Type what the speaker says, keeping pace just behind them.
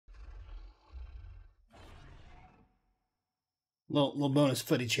Little bonus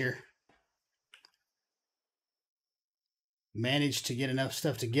footage here. Managed to get enough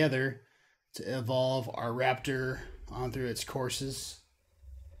stuff together to evolve our raptor on through its courses.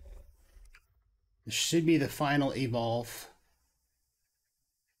 This should be the final evolve.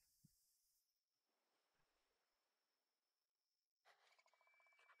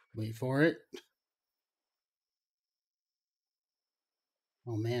 Wait for it.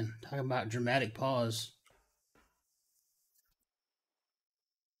 Oh man, talk about dramatic pause.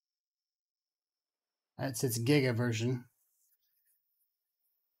 That's its Giga version.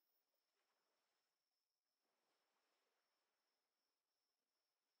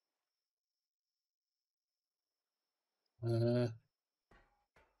 Oh.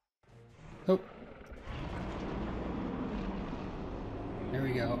 There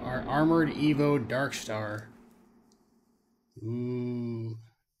we go. Our Armored Evo Darkstar. Ooh.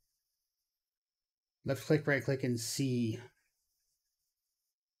 Left click, right click, and C.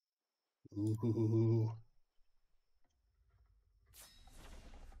 Ooh.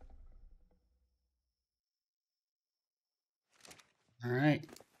 Alright.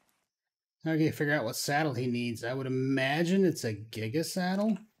 Okay, figure out what saddle he needs. I would imagine it's a Giga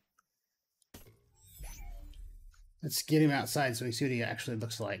saddle. Let's get him outside so we can see what he actually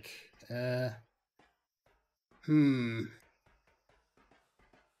looks like. Guess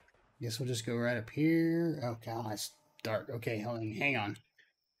we'll just go right up here. Oh, God, it's dark. Okay, hang on.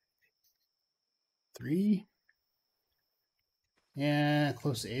 3? Yeah,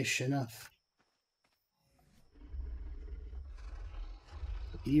 close-ish enough.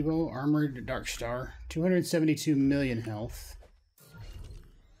 Evo Armored Darkstar. 272 million health.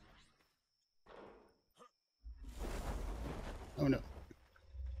 Oh, no.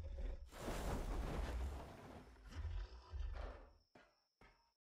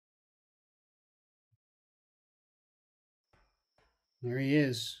 There he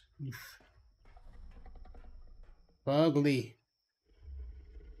is. Oof. Ugly.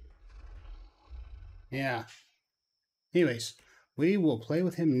 Yeah. Anyways, we will play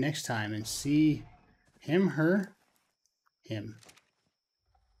with him next time and see him.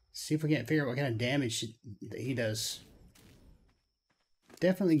 See if we can't figure out what kind of damage that he does.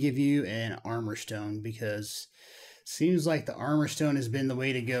 Definitely give you an armor stone because seems like the armor stone has been the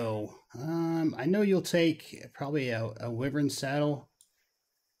way to go. I know you'll take probably a wyvern saddle.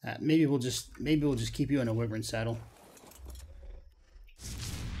 Maybe we'll just keep you in a wyvern saddle.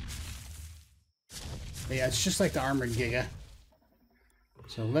 But yeah, it's just like the armored Giga.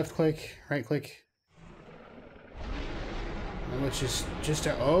 So left click, right click. Which is just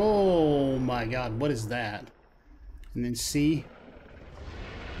a, oh my God, what is that? And then C.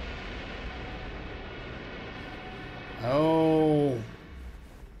 Oh,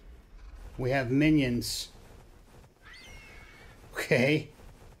 we have minions. Okay.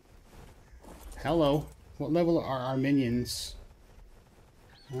 Hello. What level are our minions?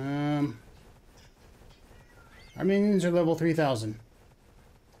 Our minions are level 3000.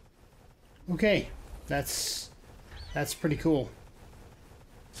 Okay, that's pretty cool.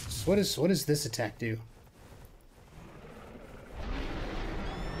 So what does this attack do?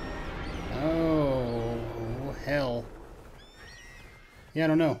 Oh, hell. Yeah, I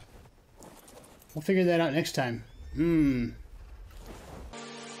don't know. We'll figure that out next time.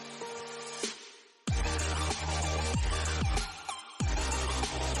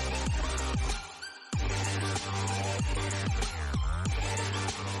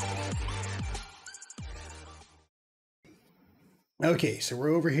 Okay, so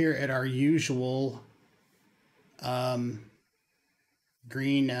we're over here at our usual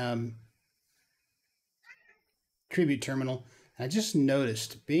green tribute terminal. I just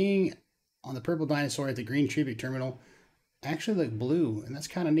noticed being on the purple dinosaur at the green tribute terminal actually look blue, and that's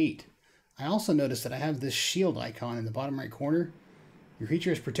kind of neat. I also noticed that I have this shield icon in the bottom right corner. Your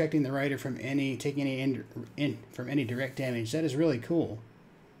creature is protecting the rider from taking any direct damage. That is really cool.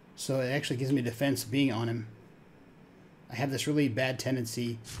 So it actually gives me defense being on him. I have this really bad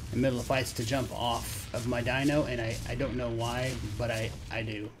tendency in the middle of fights to jump off of my dino, and I don't know why, but I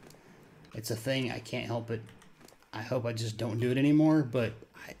do. It's a thing. I can't help it. I hope I just don't do it anymore, but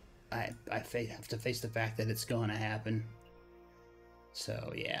I have to face the fact that it's going to happen.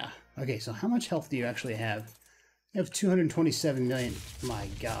 So, yeah. Okay, so how much health do you actually have? You have 227 million. My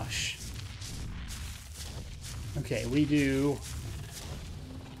gosh. Okay, we do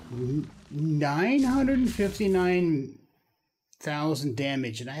 959,000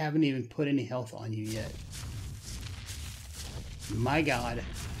 damage, and I haven't even put any health on you yet. My God.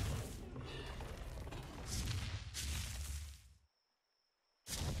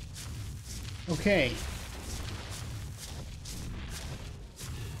 Okay.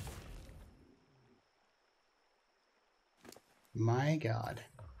 My God.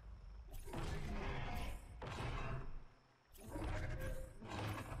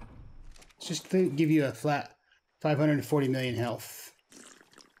 Let's just give you a flat 540 million health.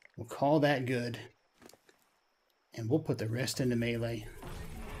 We'll call that good. And we'll put the rest into melee.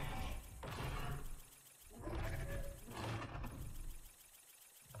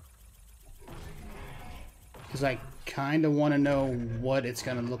 Because I kind of want to know what it's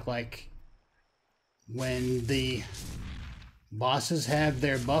going to look like when the bosses have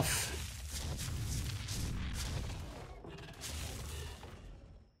their buff.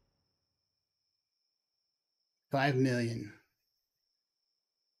 $5 million.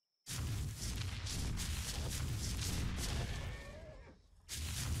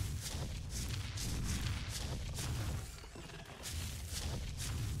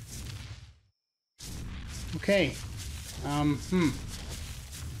 Okay.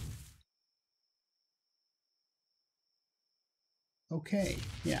 Okay,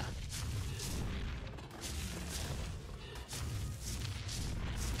 yeah.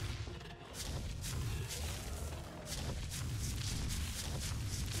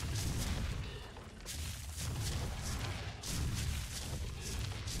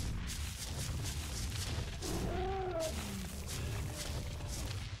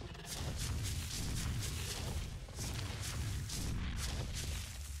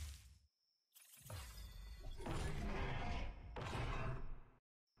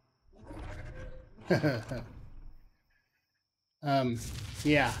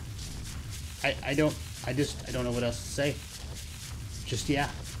 Yeah. I don't know what else to say. Just yeah.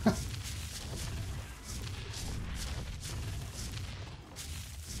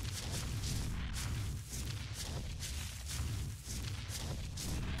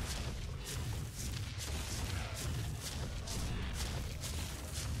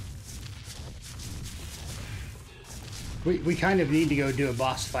 We kind of need to go do a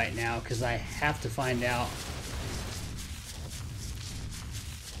boss fight now, because I have to find out.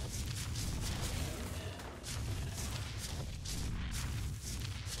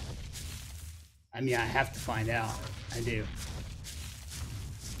 I mean, I have to find out. I do.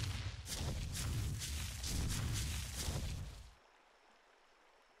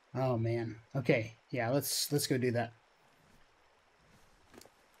 Oh man. Okay. Yeah, let's go do that.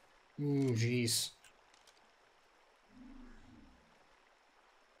 Ooh, jeez.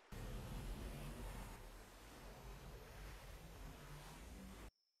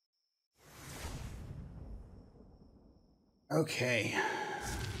 Okay.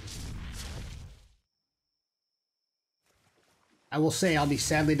 I will say I'll be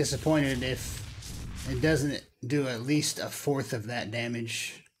sadly disappointed if it doesn't do at least a fourth of that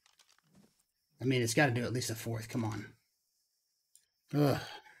damage. I mean, it's got to do at least a fourth. Come on. Ugh.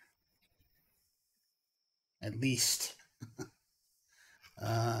 At least.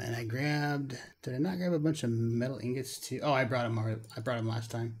 And I grabbed... Did I not grab a bunch of metal ingots too? Oh, I brought them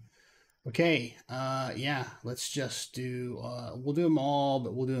last time. Okay. Yeah. Let's just do... we'll do them all,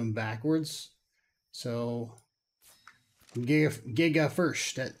 but we'll do them backwards. So... Giga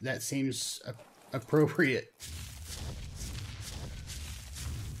first. That seems appropriate.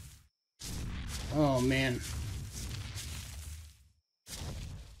 Oh man.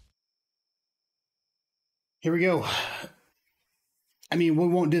 Here we go. I mean, we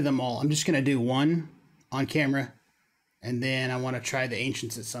won't do them all. I'm just gonna do one on camera, and then I want to try the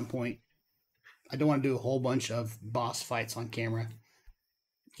ancients at some point. I don't want to do a whole bunch of boss fights on camera.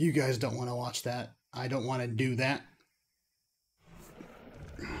 You guys don't want to watch that. I don't want to do that.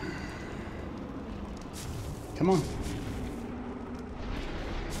 Come on.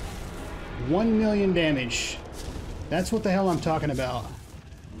 1 million damage. That's what the hell I'm talking about.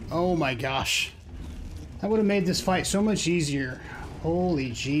 Oh my gosh. That would have made this fight so much easier.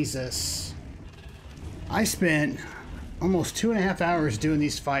 Holy Jesus. I spent almost 2.5 hours doing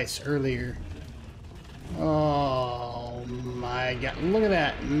these fights earlier. Oh my God. Look at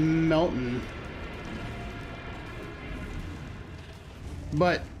that melting.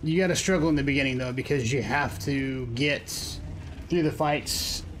 But you gotta struggle in the beginning though, because you have to get through the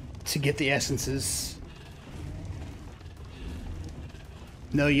fights to get the essences.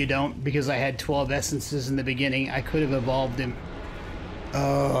 No, you don't, because I had 12 essences in the beginning. I could have evolved him.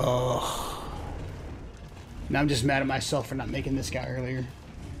 Oh. Now I'm just mad at myself for not making this guy earlier.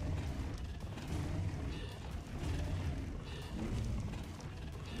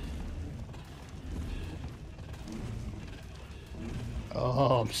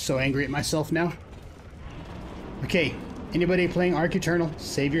 Oh, I'm so angry at myself now. Okay, anybody playing Ark Eternal,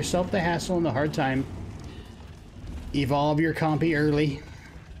 save yourself the hassle and the hard time. Evolve your compy early.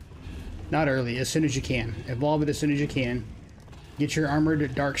 Not early, as soon as you can. Evolve it as soon as you can. Get your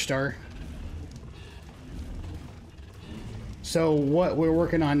armored Dark Star. So what we're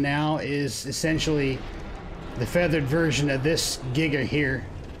working on now is essentially the feathered version of this Giga here.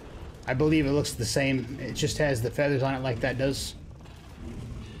 I believe it looks the same. It just has the feathers on it like that does.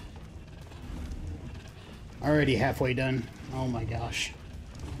 Already halfway done. Oh my gosh.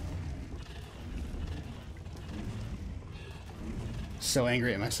 So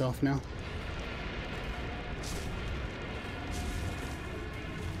angry at myself now.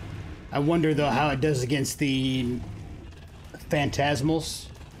 I wonder though how it does against the Phantasmals.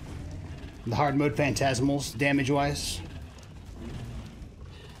 The hard mode Phantasmals, damage-wise.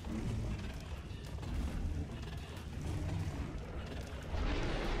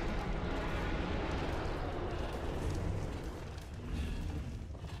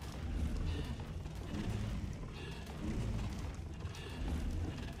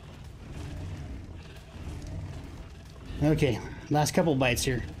 Okay, last couple bites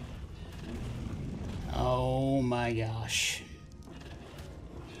here. Oh my gosh.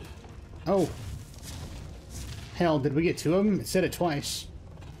 Oh. Hell, did we get two of them? It said it twice.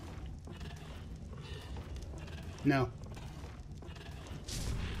 No.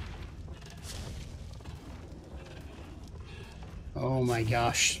 Oh my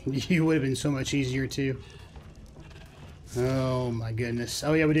gosh. You would have been so much easier too. Oh my goodness.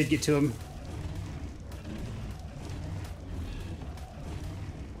 Oh yeah, we did get two of them.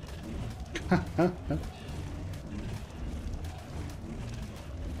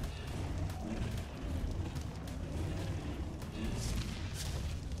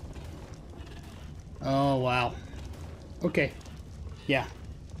 Oh, wow. Okay. Yeah.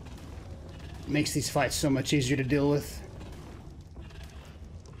 Makes these fights so much easier to deal with.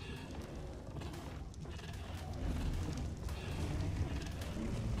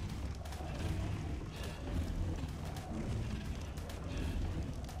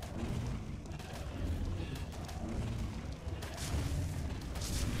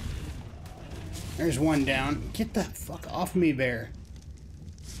 There's one down. Get the fuck off me, bear.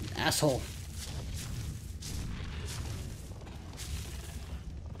 Asshole.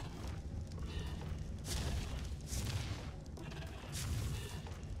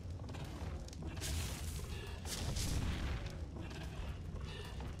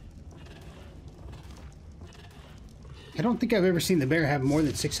 I don't think I've ever seen the bear have more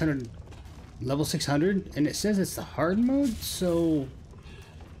than 600, level 600, and it says it's the hard mode, so...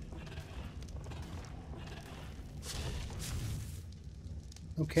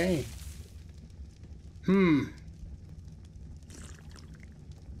 Okay.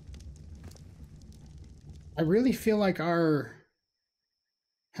 I really feel like our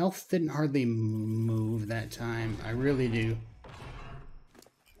health didn't hardly move that time. I really do.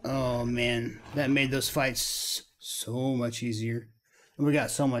 Oh man, that made those fights so much easier. And we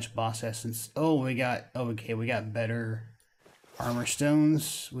got so much boss essence. Oh, we got, oh, okay, we got better armor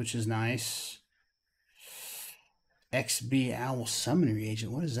stones, which is nice. XB Owl Summon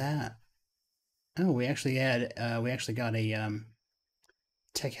Reagent, what is that? Oh, we actually had, we actually got a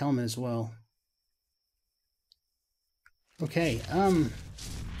tech helmet as well. Okay,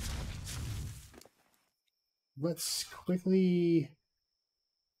 let's quickly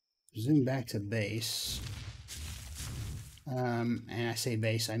zoom back to base. And I say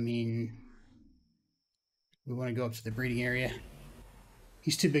base, I mean we want to go up to the breeding area.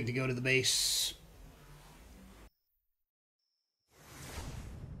 He's too big to go to the base.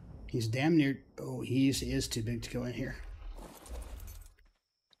 He's damn near, oh, he is too big to go in here.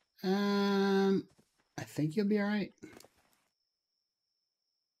 I think you'll be all right.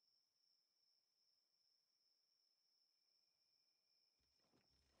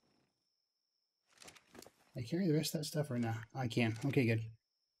 I carry the rest of that stuff or not? I can. Okay, good.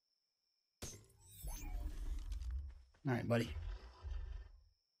 All right, buddy.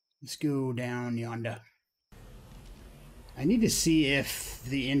 Let's go down yonder. I need to see if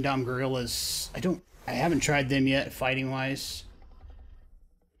the Indom Gorillas... I haven't tried them yet, fighting-wise.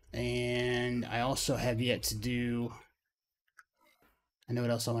 And I also have yet to do... I know what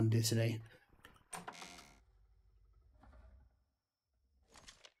else I want to do today.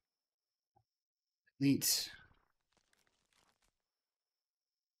 Elite.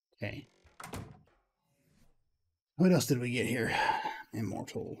 Okay. What else did we get here?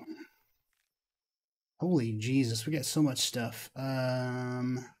 Immortal. Holy Jesus, we got so much stuff.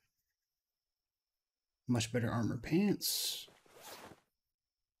 Much better armor pants.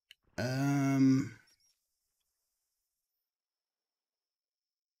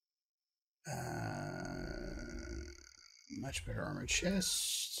 Much better armor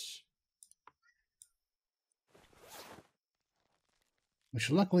chest. which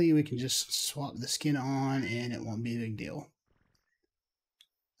luckily we can just swap the skin on and it won't be a big deal.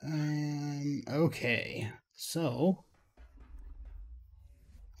 Okay, so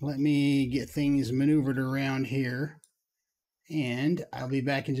let me get things maneuvered around here, and I'll be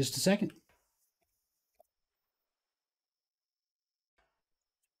back in just a second.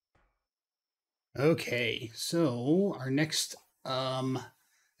 Okay, so our next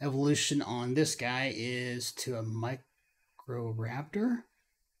evolution on this guy is to a Microraptor.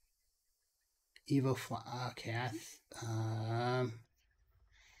 Evo okay,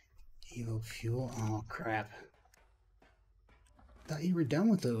 Evo Fuel. Oh crap! Thought you were done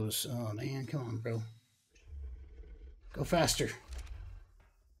with those. Oh man, come on, bro. Go faster.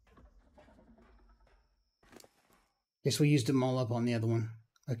 Guess we used them all up on the other one.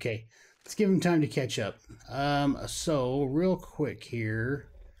 Okay, let's give him time to catch up. So real quick here,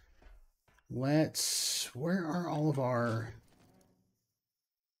 where are all of our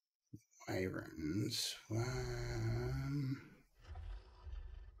wyverns?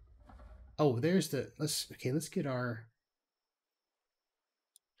 Oh, there's the, let's get our,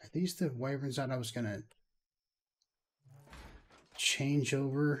 are these the wyverns that I was gonna change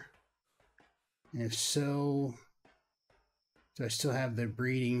over? And if so, do I still have the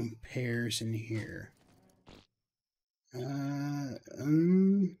breeding pairs in here?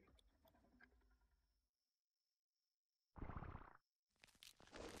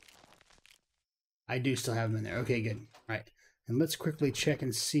 I do still have them in there. Okay, good. All right. And let's quickly check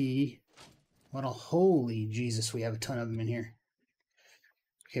and see what all... Holy Jesus, we have a ton of them in here.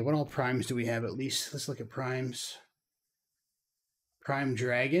 Okay, what all primes do we have at least? Let's look at primes. Prime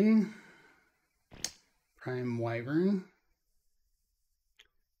Dragon. Prime Wyvern.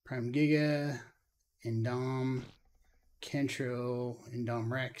 Prime Giga. Indom. Kentro.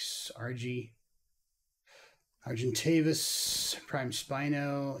 Indom Rex. Argentavis. Prime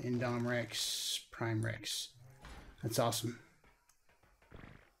Spino. Indom Rex. Prime Rex. That's awesome.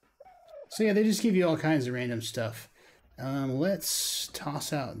 So yeah, they just give you all kinds of random stuff. Let's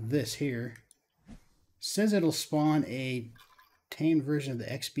toss out this here. Says it'll spawn a tamed version of the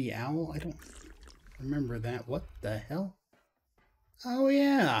XB Owl. I don't remember that. What the hell? Oh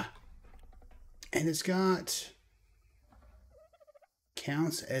yeah. And it's got...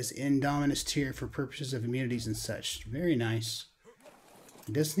 counts as Indominus tier for purposes of immunities and such. Very nice.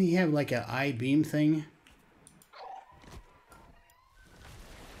 Doesn't he have like an eye beam thing?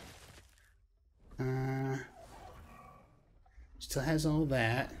 Still has all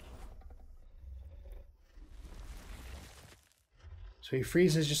that. So he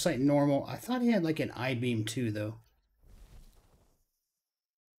freezes just like normal. I thought he had like an eye beam too, though.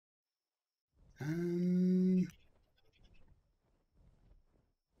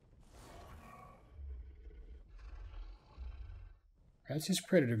 That's his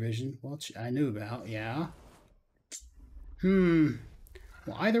predator vision, which I knew about, yeah. Well,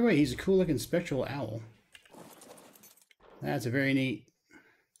 either way, he's a cool looking spectral owl. That's a very neat.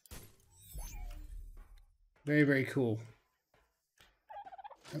 Very, very cool.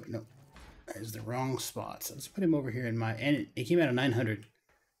 Oh, no. That is the wrong spot. So let's put him over here in my... And it came out of 900.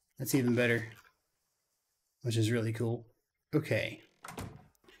 That's even better. Which is really cool. Okay.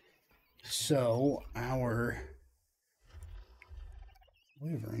 So, our...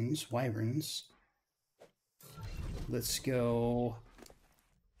 Wyverns. Let's go...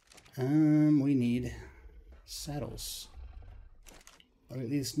 we need saddles. Or at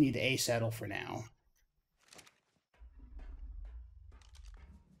least need a saddle for now.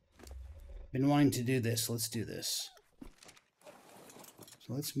 Been wanting to do this. Let's do this.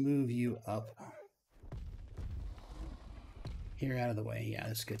 So let's move you up. Here out of the way. Yeah,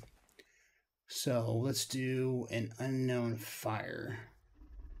 that's good. So let's do an unknown fire.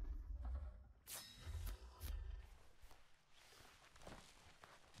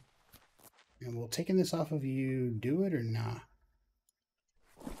 And we'll taking this off of you. Do it or not?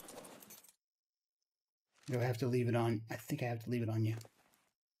 Do I have to leave it on? I think I have to leave it on you.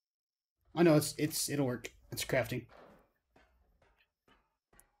 Oh no, it'll work. It's crafting.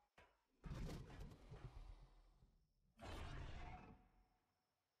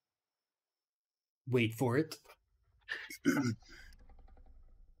 Wait for it.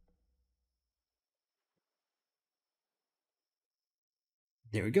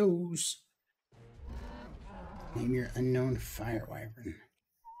 There it goes. Name your unknown fire wyvern.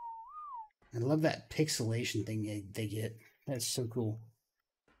 I love that pixelation thing they get. That's so cool.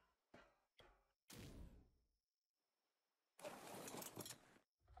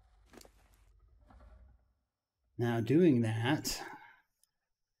 Now doing that.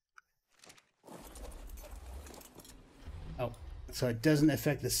 Oh, So it doesn't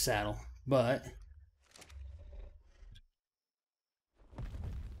affect the saddle, but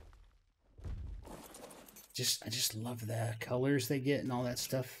I just love the colors they get and all that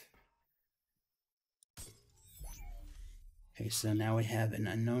stuff. Okay, so now we have an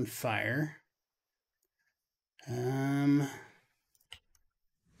unknown fire. Okay,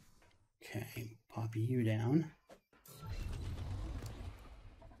 pop you down.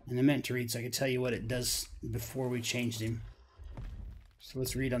 And I meant to read so I could tell you what it does before we changed him. So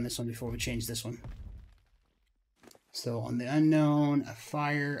let's read on this one before we change this one. So on the unknown, a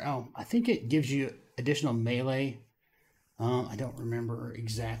fire. Oh, I think it gives you additional melee. I don't remember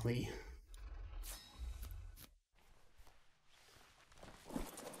exactly.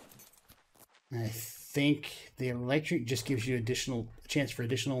 I think the electric just gives you additional chance for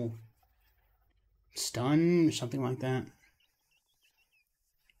additional stun or something like that.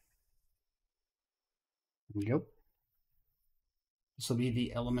 There we go. This will be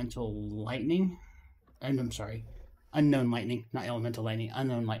the elemental lightning. And I'm sorry, unknown lightning, not elemental lightning,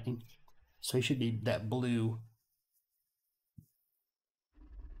 unknown lightning. So he should be that blue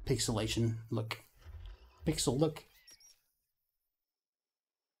pixelation look. Pixel look.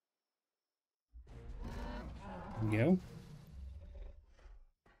 There we go.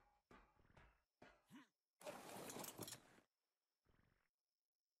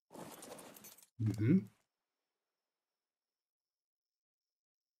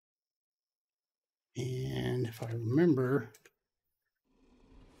 And if I remember,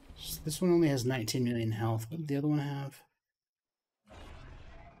 this one only has 19 million health. What did the other one have?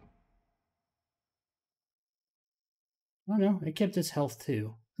 Oh no, it kept its health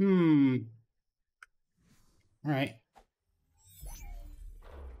too. All right.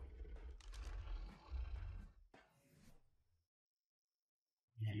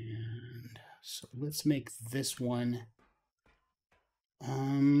 And so let's make this one.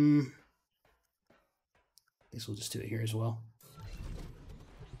 This will just do it here as well.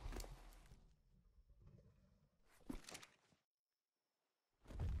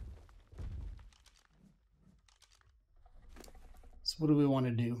 So what do we want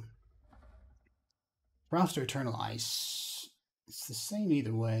to do? Frost or Eternal Ice? It's the same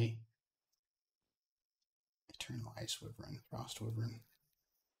either way. Eternal Ice Wyvern, Frost Wyvern.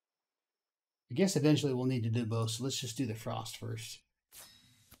 I guess eventually we'll need to do both, so let's just do the Frost first.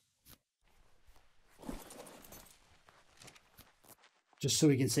 Just so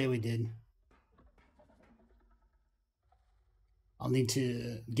we can say we did. I'll need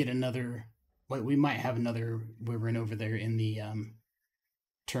to get another... Well, we might have another Wyvern over there in the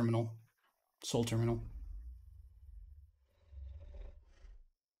terminal. Soul terminal.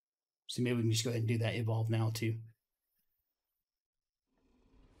 So maybe we can just go ahead and do that evolve now too.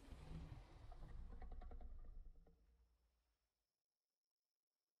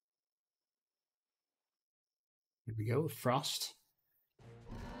 Here we go, Frost.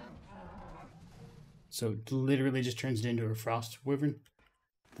 So it literally just turns it into a Frost Wyvern.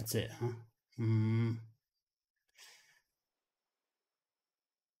 That's it, huh?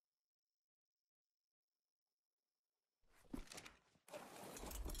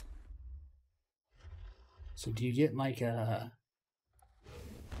 So do you get like a...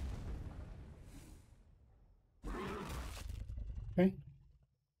 Okay.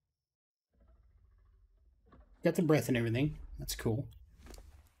 Got the breath and everything. That's cool.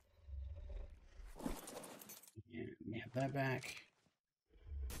 And we have that back.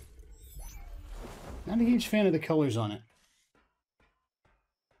 Not a huge fan of the colors on it.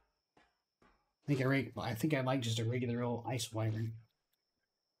 I think I like just a regular old ice wyvern.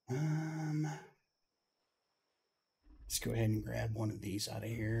 Let's go ahead and grab one of these out of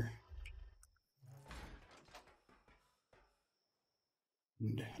here.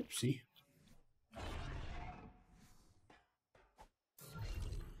 And, oopsie.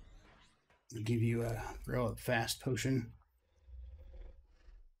 I'll give you a grow up fast potion.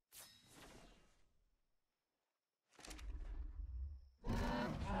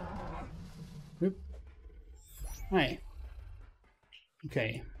 Oop. Hi.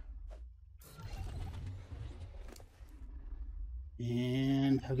 Okay.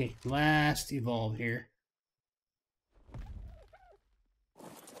 And, okay, last evolve here.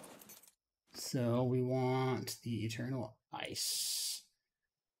 So we want the Eternal Ice.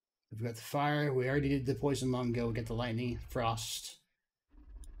 We've got the fire. We already did the poison long ago. We got the lightning, frost,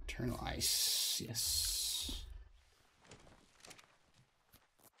 Eternal Ice. Yes.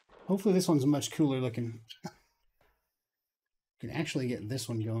 Hopefully this one's much cooler looking. We can actually get this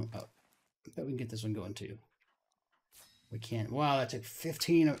one going. Oh, I bet we can get this one going too. We can't. Wow, that took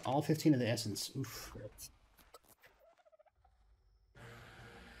 15, all 15 of the essence. Oof.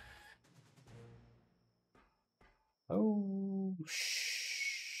 Oh,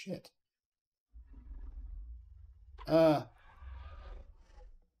 shit.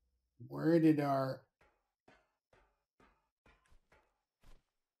 Where did our...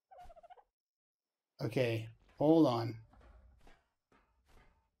 Okay, hold on.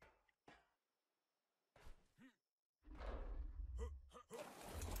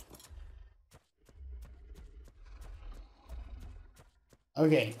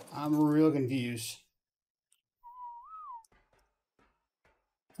 Okay, I'm real confused.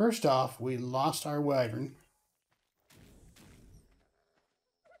 First off, we lost our wyvern.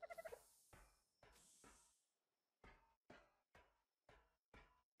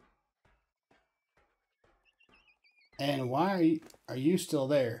 And why are you still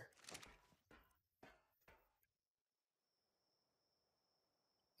there?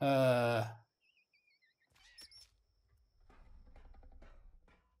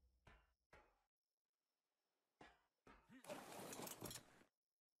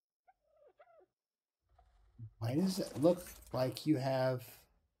 Why does it look like you have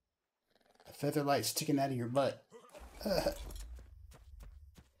a feather light sticking out of your butt?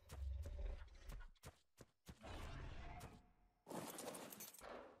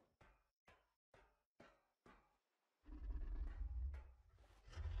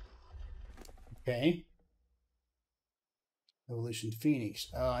 Okay. Evolution Phoenix.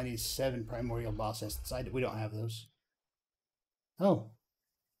 Oh, I need 7 primordial boss essence. We don't have those. Oh.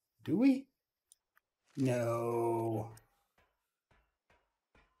 Do we? No.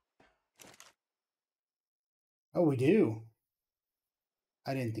 Oh, we do.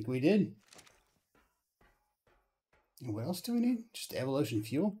 I didn't think we did. And what else do we need? Just evolution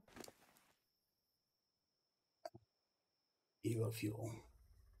fuel? Evo fuel.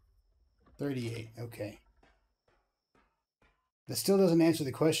 38. Okay. That still doesn't answer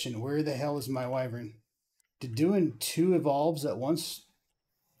the question. Where the hell is my wyvern? Did doing 2 evolves at once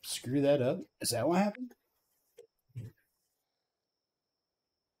screw that up? Is that what happened?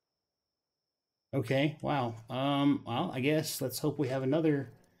 Okay, wow. Well, I guess let's hope we have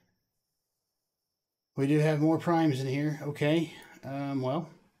another. We do have more primes in here. Okay. Well.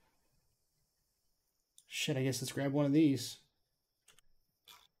 Shit, I guess let's grab one of these.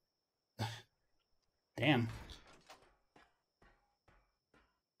 Damn.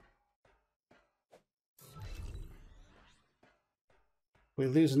 If we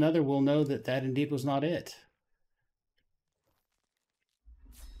lose another, we'll know that that indeed was not it.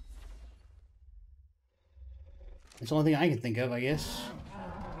 It's the only thing I can think of, I guess.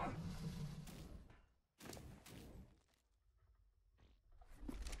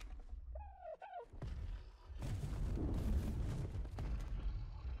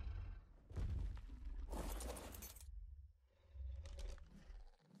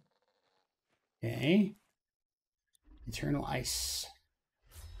 Okay. Eternal Ice.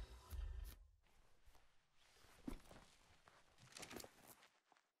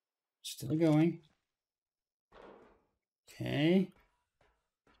 Still going. Okay.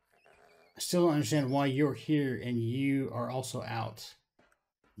 I still don't understand why you're here and you are also out.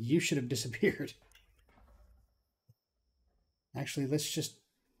 You should have disappeared. Actually, let's just...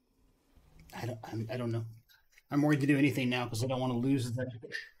 I don't know. I'm worried to do anything now because I don't want to lose the...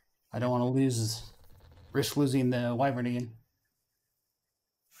 I don't want to risk losing the wyvern again.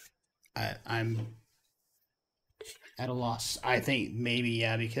 I'm at a loss. I think maybe,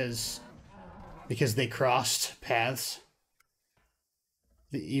 yeah, because they crossed paths.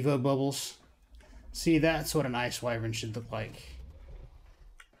 The Evo bubbles. See, that's what an ice wyvern should look like.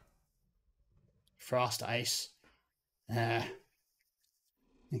 Frost ice. I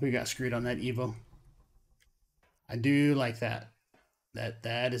think we got screwed on that Evo. I do like that.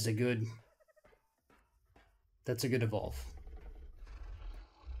 That is a good... That's a good evolve.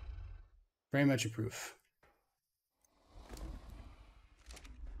 Very much approve.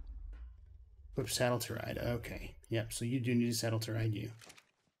 Equip saddle to ride. Okay. Yep, so you do need a saddle to ride you.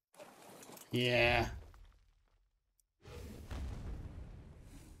 Yeah.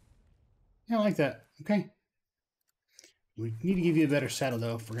 Yeah, I like that. Okay. We need to give you a better saddle,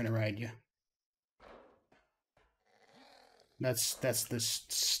 though, if we're going to ride you. That's the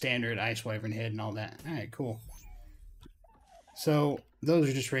standard ice wyvern head and all that. All right, cool. So those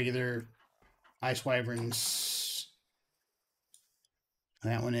are just regular ice wyverns.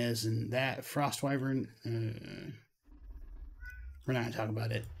 That one is, and that frost wyvern. We're not gonna talk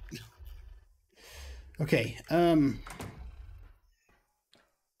about it. Okay.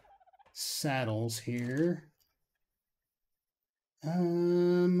 Saddles here.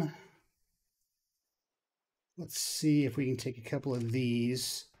 Let's see if we can take a couple of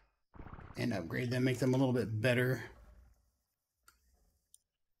these and upgrade them, make them a little bit better.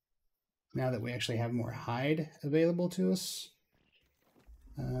 now that we actually have more hide available to us.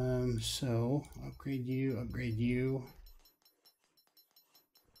 So upgrade you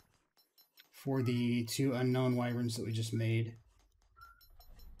for the 2 unknown wyverns that we just made.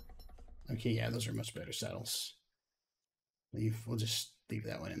 Okay, yeah, those are much better saddles. We'll just leave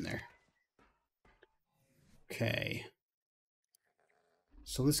that one in there. Okay.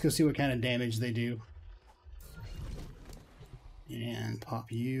 So let's go see what kind of damage they do. And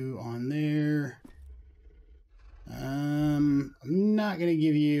pop you on there. I'm not going to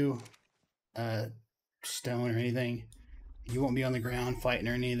give you a stone or anything. You won't be on the ground fighting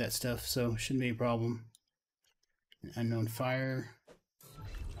or any of that stuff, so shouldn't be a problem. Unknown fire.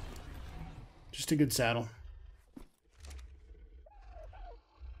 Just a good saddle.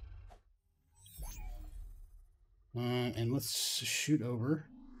 And let's shoot over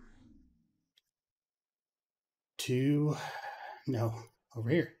to, no, over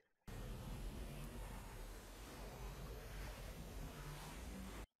here.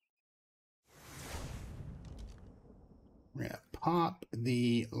 We're going to pop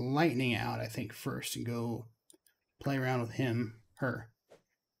the lightning out, I think, first and go play around with her.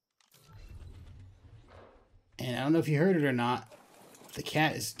 And I don't know if you heard it or not, the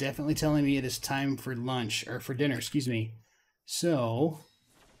cat is definitely telling me it is time for lunch, or for dinner, excuse me. So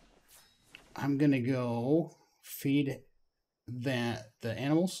I'm going to go feed the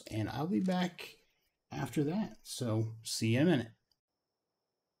animals, and I'll be back after that. So see you in a minute.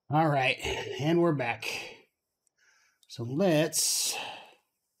 All right, and we're back. So let's...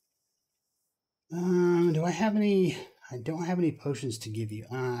 do I have any... I don't have any potions to give you.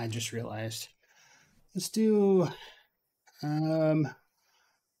 I just realized. Let's do... a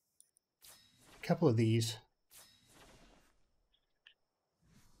couple of these.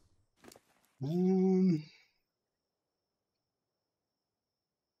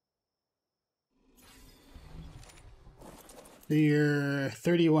 So you're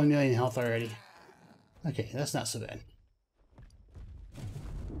 31 million health already. Okay, that's not so bad.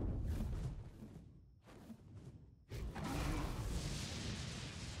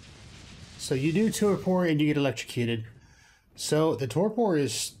 So you do torpor and you get electrocuted. So the torpor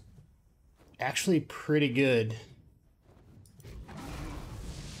is actually pretty good.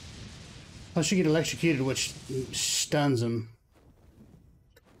 Plus you get electrocuted, which stuns them.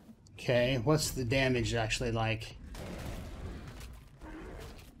 Okay, what's the damage actually like?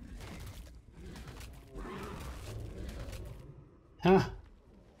 Huh.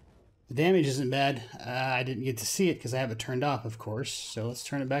 The damage isn't bad. I didn't get to see it because I have it turned off, of course. So let's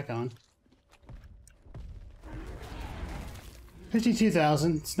turn it back on.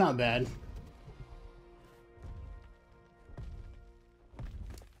 52,000. It's not bad.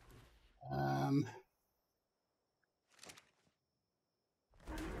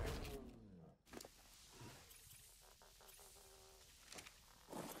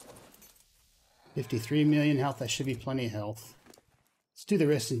 $53 million health. That should be plenty of health. Let's do the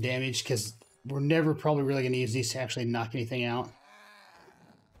rest in damage because we're never probably really going to use these to actually knock anything out.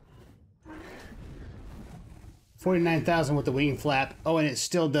 49,000 with the wing flap. Oh, and it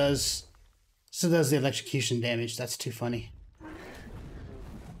still does the electrocution damage. That's too funny.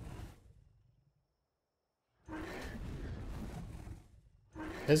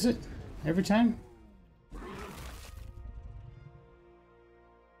 Does it every time?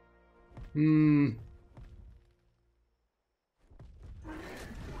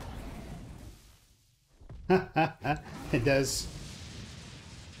 It does.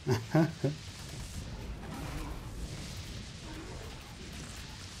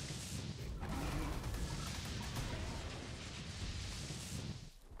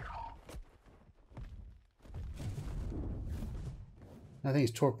 I think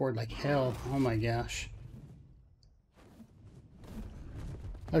it's torpored like hell. Oh my gosh.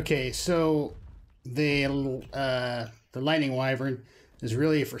 Okay, so the lightning wyvern is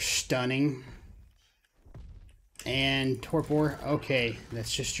really for stunning. And torpor, okay,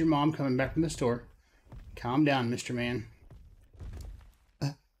 that's just your mom coming back from the store. Calm down, Mr. Man.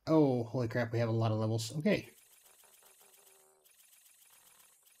 Oh, holy crap, we have a lot of levels. Okay.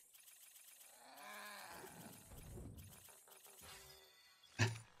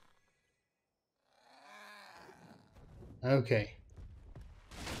 Okay.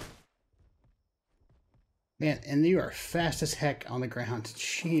 Man, and you are fast as heck on the ground.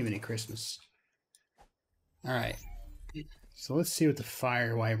 Jiminy Christmas. Alright. So let's see what the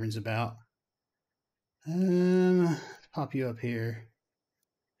fire wyvern's about. Pop you up here.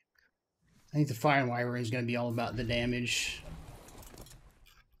 I think the fire wyvern is going to be all about the damage.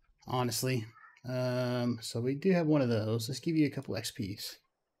 Honestly. So we do have one of those. Let's give you a couple XPs.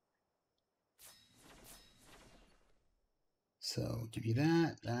 So give you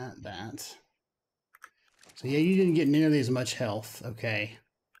that, that. So yeah, you didn't get nearly as much health. Okay.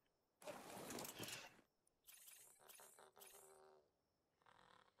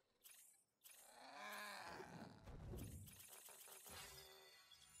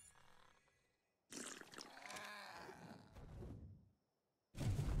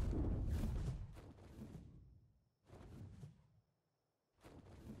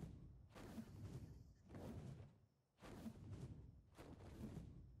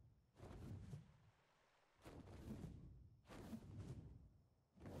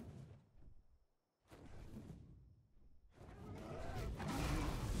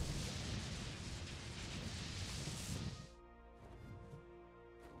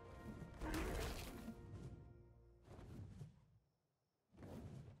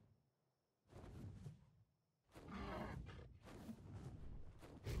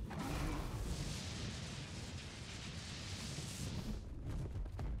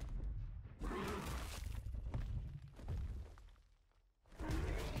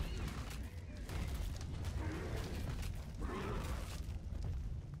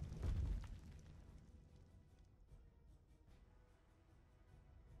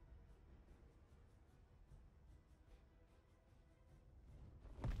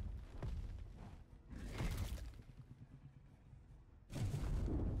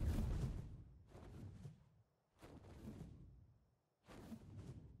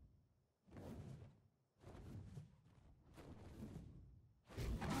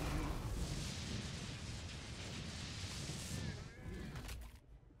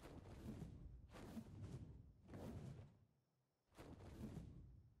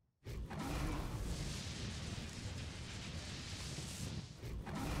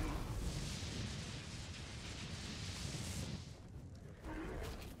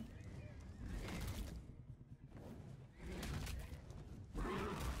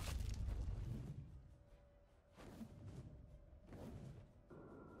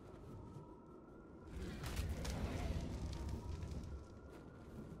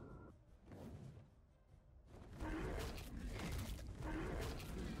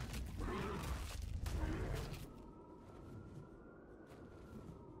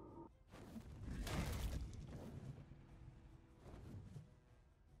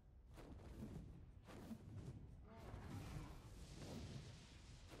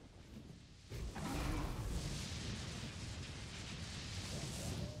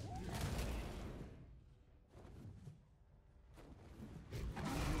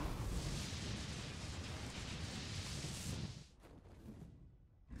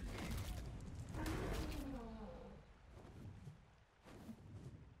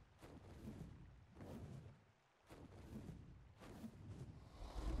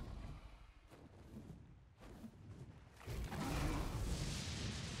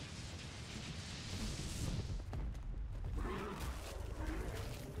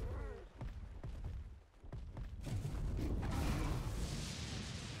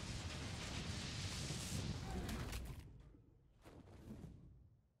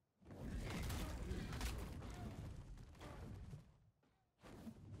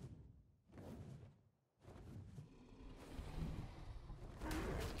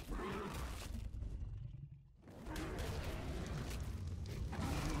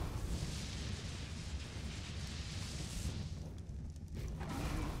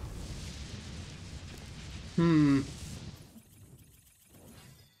 Hmm.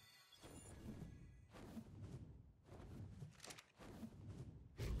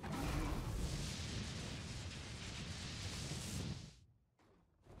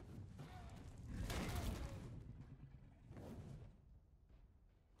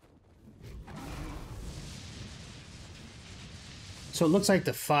 So it looks like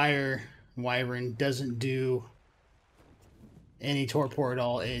the fire wyvern doesn't do any torpor at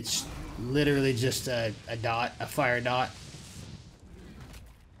all. It's literally just a dot, a fire dot.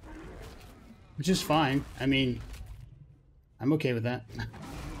 Which is fine. I mean, I'm okay with that.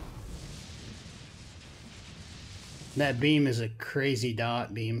 That beam is a crazy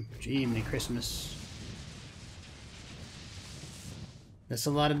dot beam. Gee, many Christmas. That's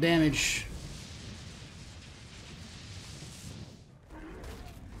a lot of damage.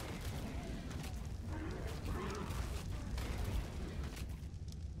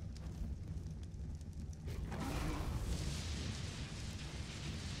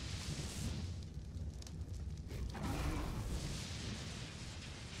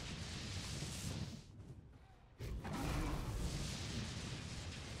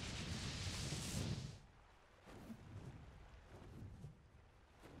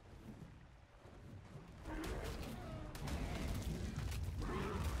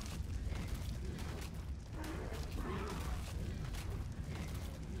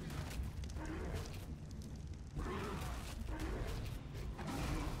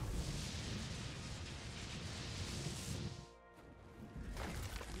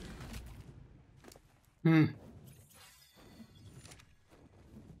 Hmm.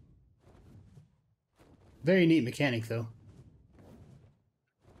 Very neat mechanic, though.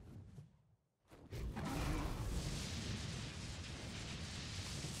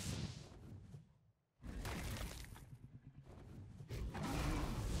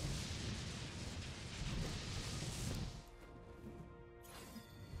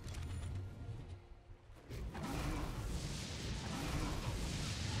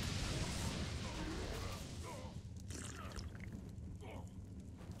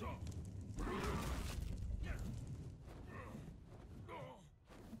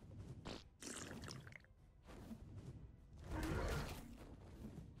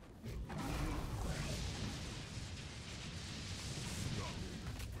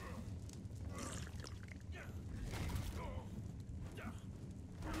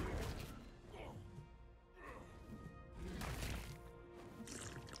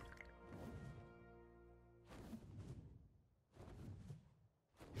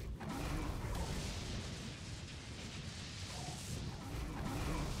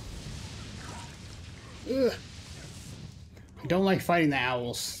 Ugh. I don't like fighting the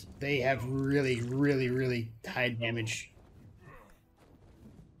owls. They have really, really, really high damage.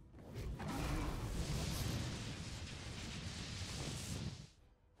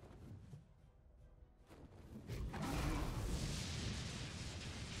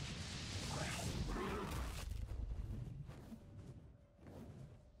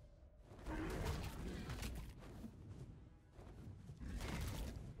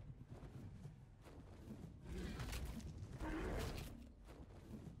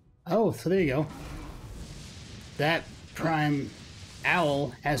 Oh, so there you go. That prime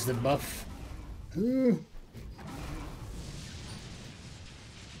owl has the buff. Ooh.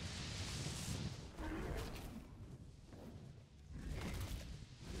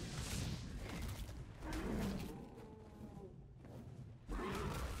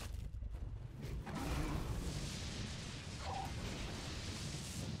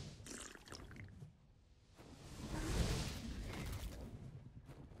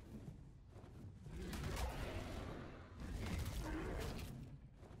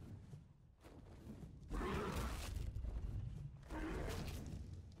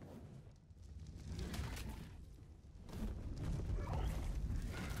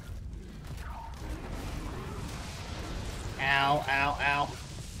 Ow, ow, ow.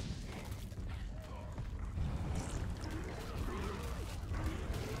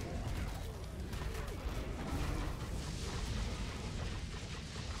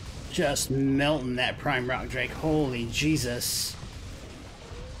 Just melting that prime rock drake. Holy Jesus.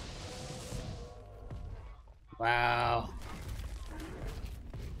 Wow.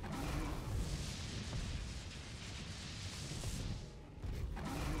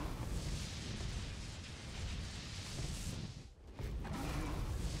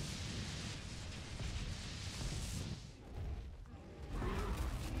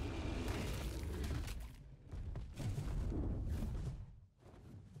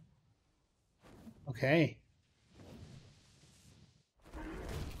 Okay.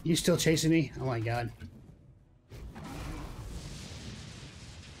 You still chasing me? Oh my god.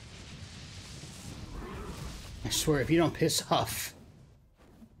 I swear, if you don't piss off.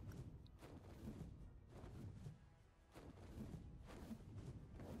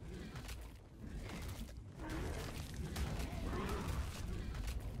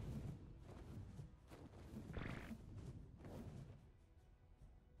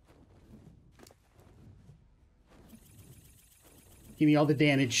 Give me all the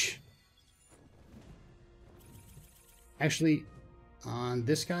damage. Actually, on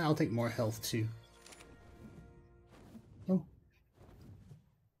this guy, I'll take more health too. Oh.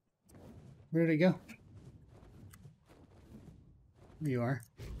 Where did it go? There you are.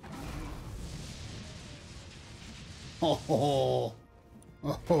 Oh.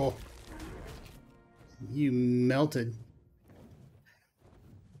 Oh. You melted.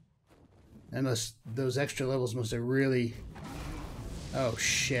 That must, those extra levels must have really... Oh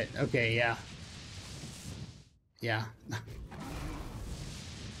shit. Okay, yeah. Yeah.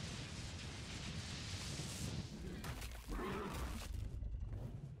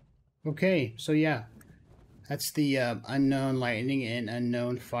 Okay, so yeah. That's the Unknown Lightning and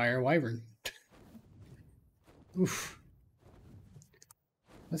Unknown Fire Wyvern. Oof.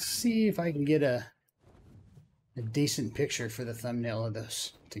 Let's see if I can get a decent picture for the thumbnail of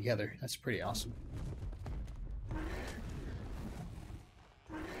this together. That's pretty awesome.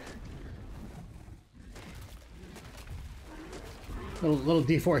 Little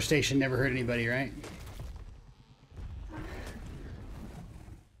deforestation never hurt anybody, right?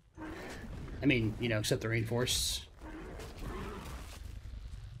 I mean, you know, except the rainforests.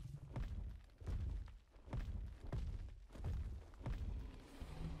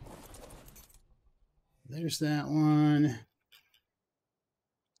 There's that one.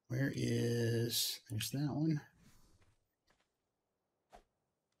 Where is... There's that one.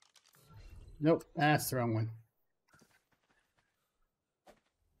 Nope, that's the wrong one.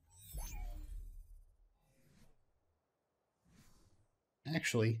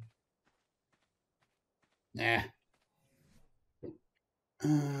 Actually... Nah.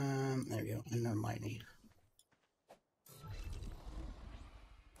 There we go. Unknown lightning.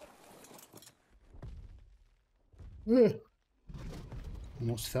 Ugh.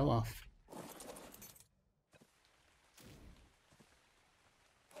 Almost fell off.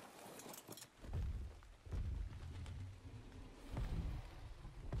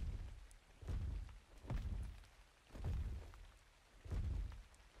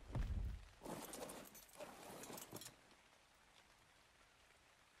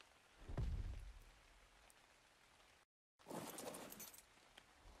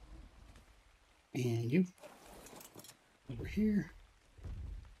 And you over here.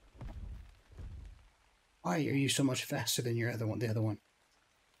 Why are you so much faster than your other one? The other one.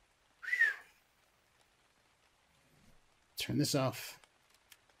 Turn this off.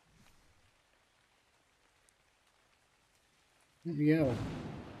 There we go.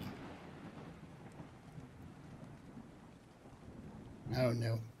 Oh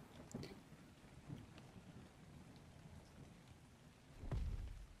no.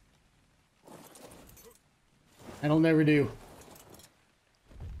 That'll never do.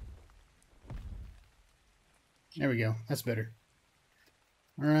 There we go. That's better.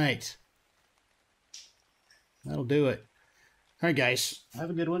 All right. That'll do it. All right, guys. Have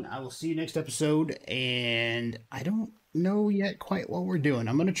a good one. I will see you next episode. And I don't know yet quite what we're doing.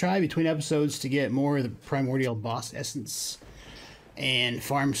 I'm going to try between episodes to get more of the primordial boss essence and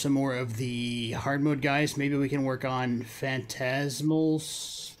farm some more of the hard mode guys. Maybe we can work on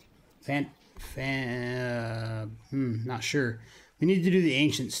phantasmals. Not sure. We need to do the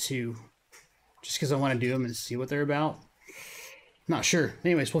ancients too, just because I want to do them and see what they're about. Not sure.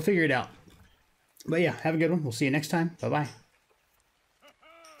 Anyways, we'll figure it out. But yeah, have a good one. We'll see you next time. Bye-bye.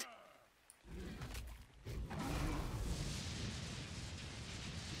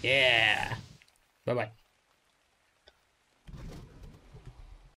 Yeah. Bye-bye.